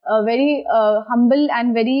very humble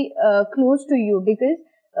and very close to you, because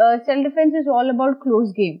self-defense is all about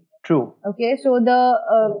close game. True. Okay, so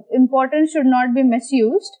the importance should not be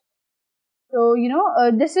misused. So,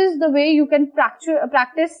 this is the way you can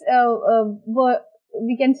practice,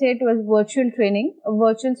 we can say it was virtual training,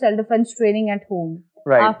 virtual self-defense training at home.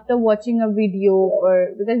 Right. After watching a video,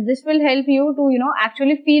 or because this will help you to,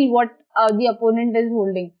 actually feel what the opponent is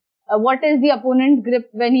holding. What is the opponent's grip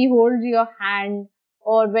when he holds your hand,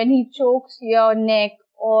 or when he chokes your neck,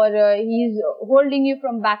 or he's holding you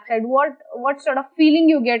from backside. What sort of feeling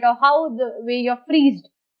you get, or how the way you're freezed.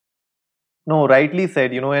 No, rightly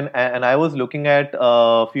said, and I was looking at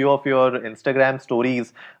a few of your Instagram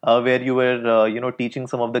stories where you were, teaching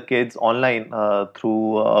some of the kids online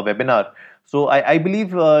through a webinar. So I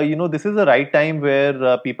believe, this is the right time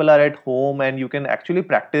where people are at home and you can actually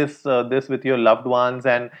practice this with your loved ones,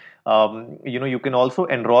 and you can also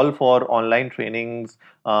enroll for online trainings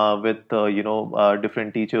with,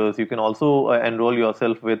 different teachers. You can also enroll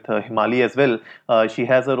yourself with Himali as well. She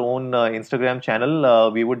has her own Instagram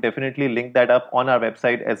channel. We would definitely link that up on our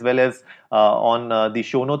website as well as on the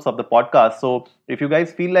show notes of the podcast. So if you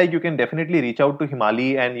guys feel like, you can definitely reach out to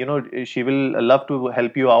Himali, and she will love to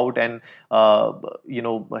help you out and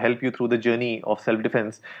help you through the journey of self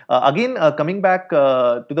defense. Again, coming back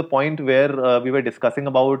to the point where we were discussing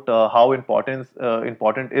about how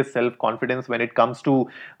important is self confidence when it comes to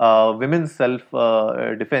women's self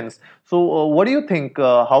defense. So, what do you think?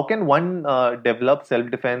 How can one develop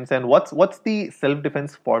self defense, and what's the self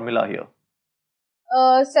defense formula here?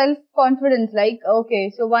 Self confidence, like,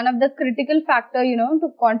 okay, so one of the critical factor, to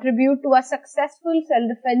contribute to a successful self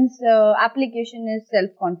defense application is self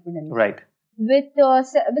confidence. Right. With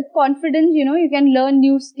confidence, you can learn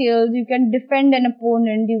new skills, you can defend an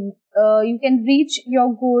opponent, you can reach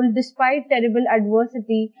your goal despite terrible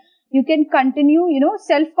adversity. You can continue.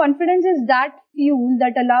 Self confidence is that fuel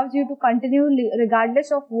that allows you to continue regardless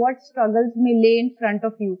of what struggles may lay in front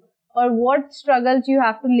of you, or what struggles you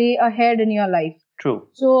have to lay ahead in your life. True.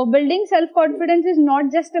 So building self-confidence is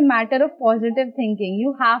not just a matter of positive thinking.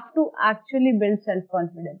 You have to actually build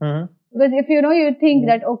self-confidence. Mm-hmm. Because if you think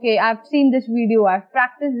that, okay, I've seen this video, I've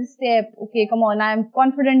practiced this step, okay, come on, I'm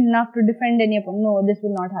confident enough to defend any opponent. No, this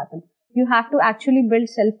will not happen. You have to actually build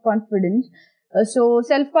self-confidence. So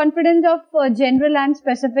self-confidence of general and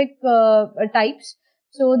specific types.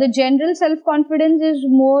 So the general self-confidence is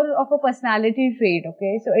more of a personality trait,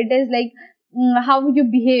 okay? So it is like how you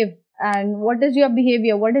behave, and what is your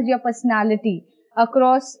behavior, what is your personality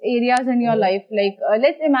across areas in your life. Like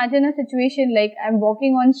let's imagine a situation like I'm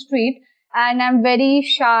walking on street and I'm very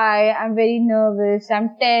shy, I'm very nervous,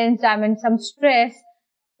 I'm tense, I'm in some stress.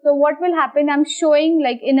 So what will happen, I'm showing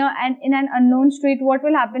like in an unknown street, what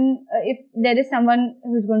will happen if there is someone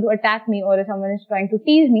who's going to attack me, or if someone is trying to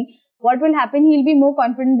tease me, what will happen, he'll be more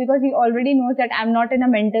confident because he already knows that I'm not in a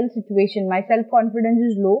mental situation, my self confidence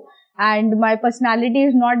is low, and my personality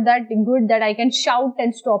is not that good that I can shout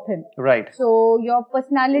and stop him. Right. So your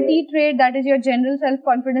personality trait, that is your general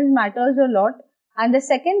self-confidence, matters a lot. And the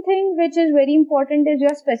second thing which is very important is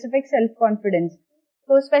your specific self-confidence.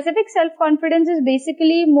 So specific self-confidence is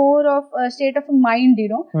basically more of a state of mind,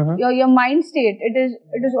 Mm-hmm. your mind state. It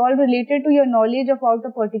is all related to your knowledge about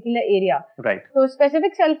a particular area. Right. So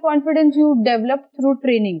specific self-confidence you develop through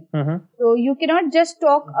training. Mm-hmm. So you cannot just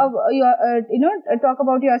talk talk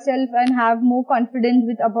about yourself and have more confidence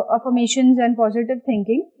with affirmations and positive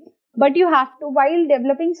thinking. But you have to, while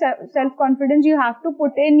developing self-confidence, you have to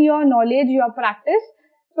put in your knowledge, your practice,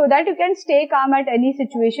 so that you can stay calm at any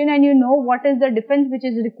situation, and you know what is the defense which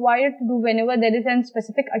is required to do whenever there is a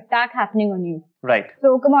specific attack happening on you. Right.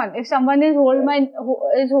 So come on, if someone is holding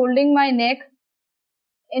my neck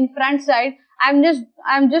in front side, I'm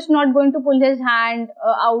just not going to pull his hand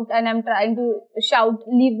out and I'm trying to shout,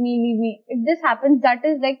 leave me. If this happens, that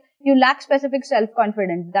is like you lack specific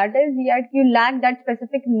self-confidence. That is, yet you lack that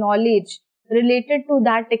specific knowledge related to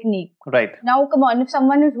that technique. Right. Now, come on, if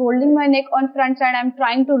someone is holding my neck on front side, I'm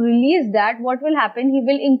trying to release that, what will happen? He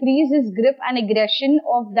will increase his grip and aggression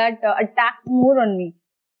of that attack more on me.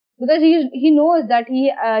 Because he knows that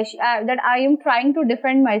that I am trying to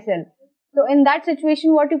defend myself. So in that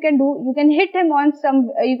situation, what you can do, you can hit him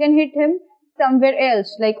somewhere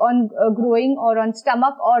else, like on groin or on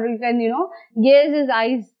stomach, or you can gaze his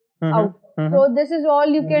eyes out. Mm-hmm. So this is all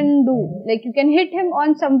you can do. Like you can hit him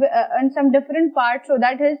on some different part, so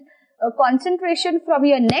that his concentration from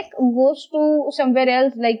your neck goes to somewhere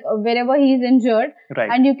else, like wherever he is injured, Right.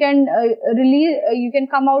 and you can release. You can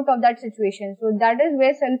come out of that situation. So that is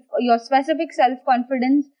where your specific self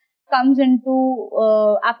confidence comes into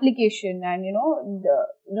application, and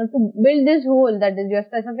to build this whole, that is your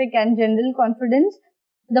specific and general confidence.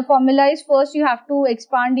 The formula is, first you have to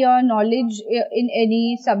expand your knowledge in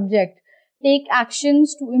any subject, take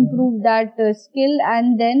actions to improve that skill,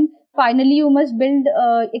 and then finally you must build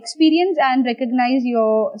experience and recognize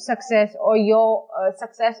your success, or your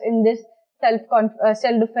success in this self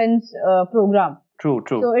defense program. True.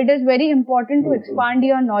 So it is very important to expand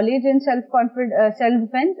your knowledge in self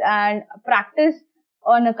defense and practice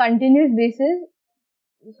on a continuous basis,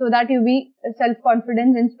 so that you be self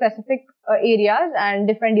confident in specific areas and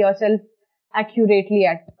defend yourself accurately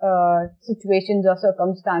at situations or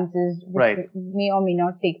circumstances which Right. may or may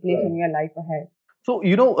not take place in your life ahead. So,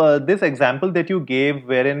 this example that you gave,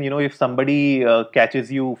 wherein, if somebody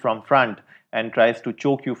catches you from front and tries to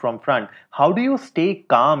choke you from front, how do you stay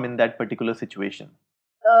calm in that particular situation?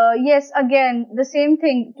 Yes, again, the same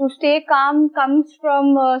thing. To stay calm comes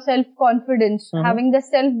from self-confidence, Mm-hmm. having the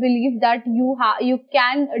self-belief that you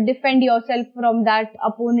can defend yourself from that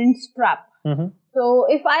opponent's trap. Mm-hmm. So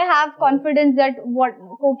if I have confidence that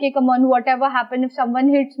okay, come on, whatever happened, if someone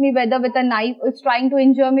hits me, whether with a knife, is trying to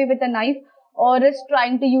injure me with a knife, or is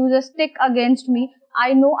trying to use a stick against me,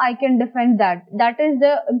 I know I can defend that. That is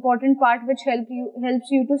the important part which helps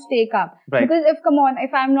you to stay calm. Right. Because if come on,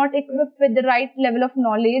 if I'm not equipped with the right level of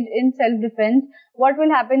knowledge in self-defense, what will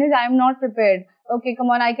happen is I'm not prepared. Okay, come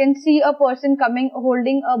on, I can see a person coming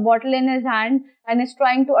holding a bottle in his hand and is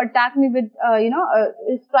trying to attack me with,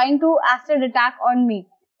 is trying to acid attack on me.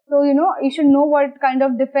 So, you should know what kind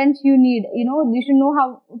of defense you need. You should know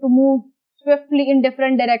how to move swiftly in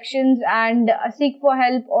different directions and seek for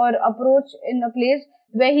help or approach in a place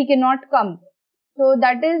where he cannot come. So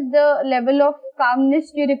that is the level of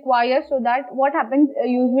calmness you require, so that what happens,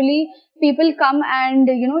 usually people come and,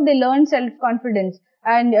 they learn self-confidence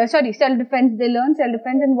and, self-defense. They learn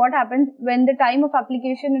self-defense, and what happens when the time of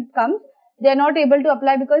application it comes, they are not able to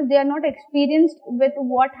apply because they are not experienced with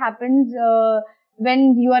what happens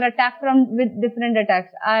when you are attacked from with different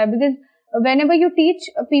attacks. Because whenever you teach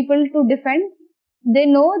people to defend, they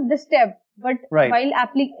know the step, but Right. while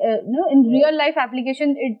in real life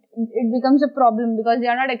application, it becomes a problem because they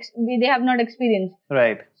have not experienced.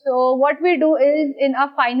 Right. So what we do is, in our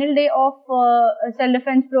final day of self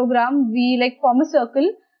defense program, we like form a circle,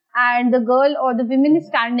 and the girl or the woman is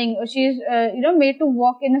standing. She's made to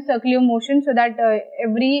walk in a circular motion, so that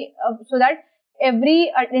every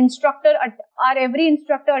instructor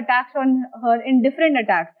attacks on her in different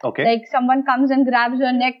attacks. Okay. Like someone comes and grabs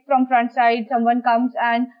her neck from front side, someone comes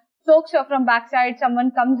and chokes her from back side,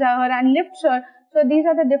 someone comes at her and lifts her. So these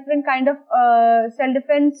are the different kind of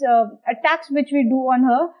self-defense attacks which we do on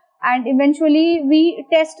her, and eventually we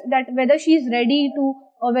test that whether she is ready to,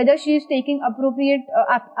 or whether she is taking appropriate,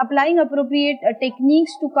 applying appropriate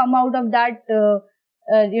techniques to come out of that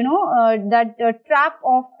trap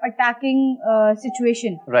of attacking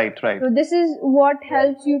situation. Right. Right. So this is what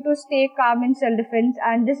helps you to stay calm in self-defense,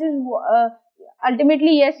 and this is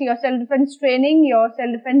ultimately, yes, your self-defense training, your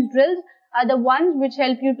self-defense drills are the ones which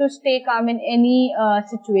help you to stay calm in any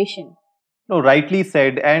situation. No, rightly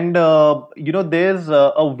said. And there's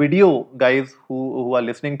a video, guys, who are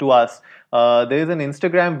listening to us. There is an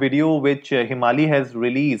Instagram video which Himali has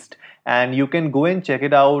released, and you can go and check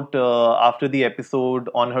it out after the episode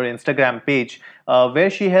on her Instagram page, where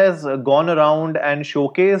she has gone around and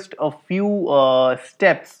showcased a few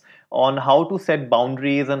steps on how to set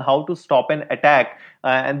boundaries and how to stop an attack.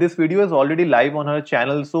 And this video is already live on her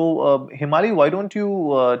channel. So, Himali, why don't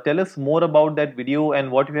you tell us more about that video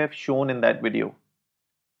and what you have shown in that video?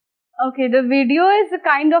 Okay, the video is a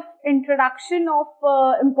kind of introduction of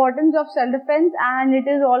importance of self-defense, and it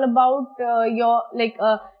is all about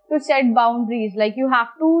to set boundaries. Like you have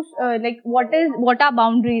to what are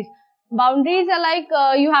boundaries? Boundaries are like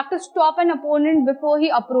you have to stop an opponent before he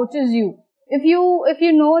approaches you. If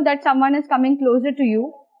you know that someone is coming closer to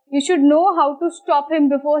you, you should know how to stop him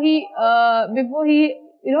before he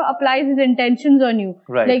applies his intentions on you.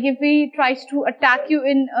 Right. Like if he tries to attack you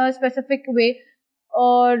in a specific way,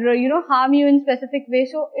 or harm you in specific way.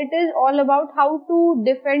 So it is all about how to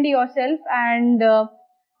defend yourself, and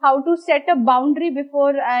how to set a boundary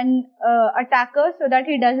before an attacker, so that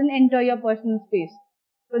he doesn't enter your personal space.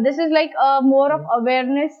 So this is like more of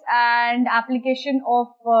awareness and application of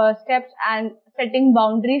steps and setting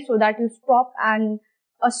boundaries, so that you stop an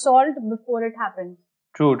assault before it happens.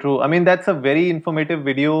 True, true. I mean, that's a very informative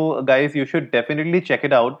video, guys. You should definitely check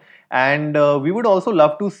it out. And we would also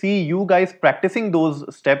love to see you guys practicing those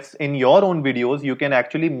steps in your own videos. You can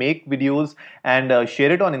actually make videos and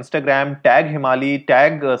share it on Instagram, tag Himali,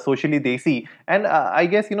 tag Socially Desi. And I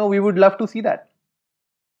guess, we would love to see that.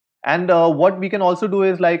 And what we can also do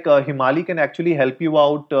is like Himali can actually help you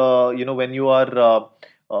out, when you are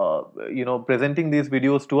presenting these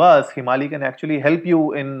videos to us. Himali can actually help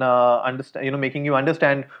you in understand, making you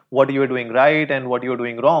understand what you are doing right and what you are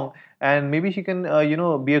doing wrong, and maybe she can,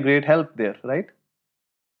 be a great help there, right?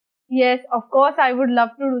 Yes, of course, I would love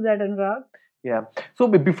to do that, Anurag. Yeah. So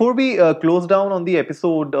before we close down on the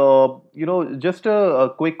episode, just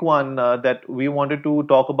a quick one that we wanted to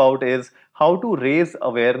talk about is how to raise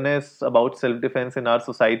awareness about self-defense in our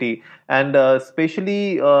society, and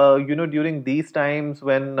especially during these times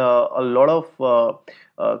when a lot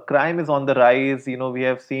of crime is on the rise. We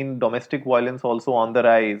have seen domestic violence also on the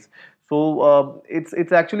rise. So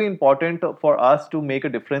it's actually important for us to make a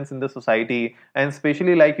difference in the society, and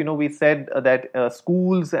especially like we said that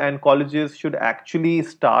schools and colleges should actually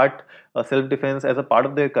start self defense as a part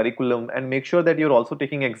of their curriculum, and make sure that you're also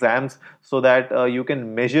taking exams so that you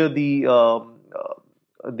can measure the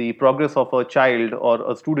progress of a child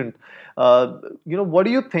or a student. What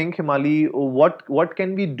do you think, Himali? What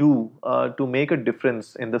can we do to make a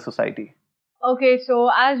difference in the society? Okay,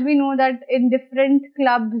 so as we know that in different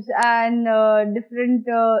clubs and different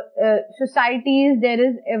societies, there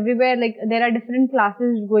is everywhere, like there are different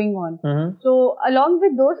classes going on. Mm-hmm. So along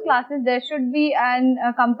with those classes, there should be an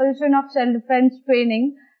compulsion of self-defense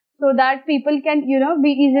training so that people can,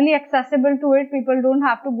 be easily accessible to it. People don't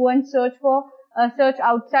have to go and search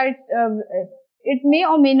outside. It may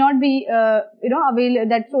or may not be, available.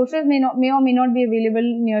 That sources may or may not be available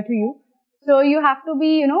near to you. So you have to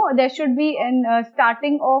be, there should be an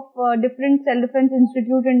starting of different self-defense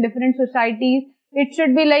institute in different societies. It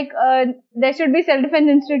should be like, there should be self-defense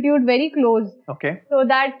institute very close. Okay. So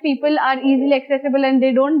that people are easily accessible and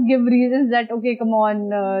they don't give reasons that, okay, come on,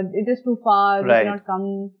 it is too far, we cannot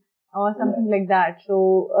come, or something like that.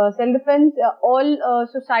 So self-defense, all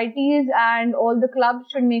societies and all the clubs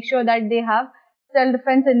should make sure that they have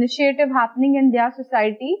self-defense initiative happening in their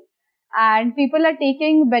society. And people are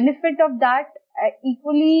taking benefit of that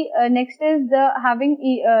equally. Next is the having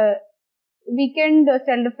weekend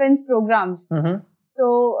self-defense programs. Mm-hmm.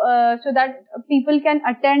 So that people can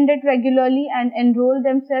attend it regularly and enroll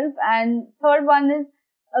themselves. And third one is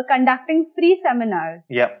conducting free seminars.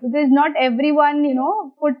 Yeah. Because not everyone,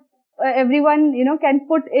 can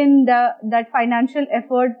put in that financial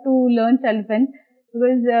effort to learn self-defense,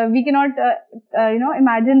 because we cannot,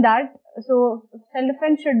 imagine that. So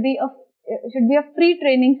self-defense should be a free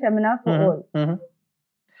training seminar for all. Mm-hmm.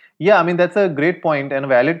 Yeah, I mean that's a great point and a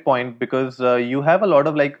valid point, because you have a lot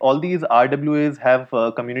of, like, all these RWAs have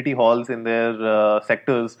community halls in their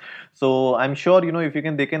sectors. So I'm sure if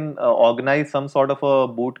they can organize some sort of a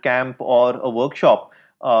boot camp or a workshop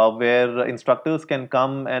where instructors can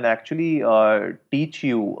come and actually teach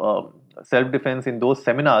you self-defense in those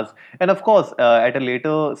seminars. And of course, at a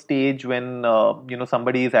later stage when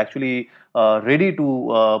somebody is actually ready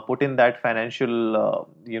to put in that financial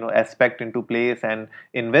aspect into place and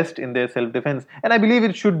invest in their self-defense. And I believe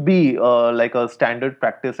it should be like a standard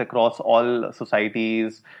practice across all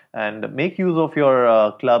societies, and make use of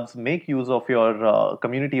your clubs, make use of your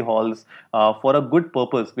community halls for a good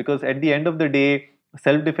purpose, because at the end of the day,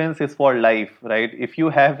 self-defense is for life, right? If you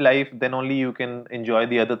have life, then only you can enjoy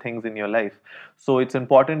the other things in your life. So it's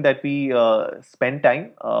important that we spend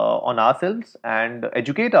time on ourselves and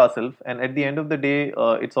educate ourselves. And at the end of the day,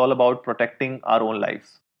 it's all about protecting our own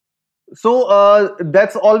lives. So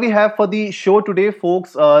that's all we have for the show today,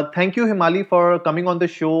 folks. Thank you, Himali, for coming on the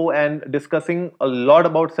show and discussing a lot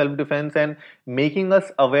about self-defense and making us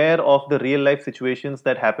aware of the real life situations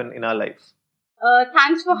that happen in our lives.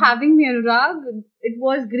 Thanks for having me, Anurag. It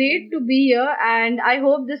was great to be here, and I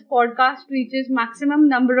hope this podcast reaches maximum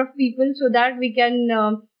number of people so that we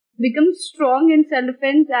can become strong in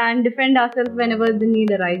self-defense and defend ourselves whenever the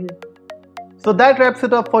need arises. So that wraps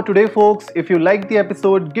it up for today, folks. If you liked the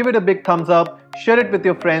episode, give it a big thumbs up, share it with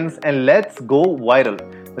your friends, and let's go viral.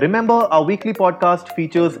 Remember, our weekly podcast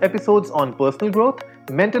features episodes on personal growth,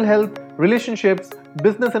 mental health, relationships,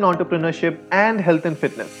 business and entrepreneurship, and health and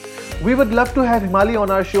fitness. We would love to have Himali on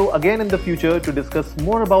our show again in the future to discuss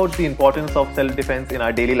more about the importance of self-defense in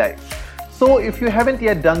our daily lives. So if you haven't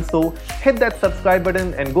yet done so, hit that subscribe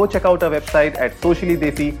button and go check out our website at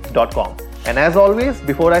sociallydesi.com. And as always,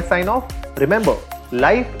 before I sign off, remember,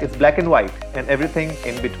 life is black and white and everything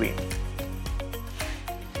in between.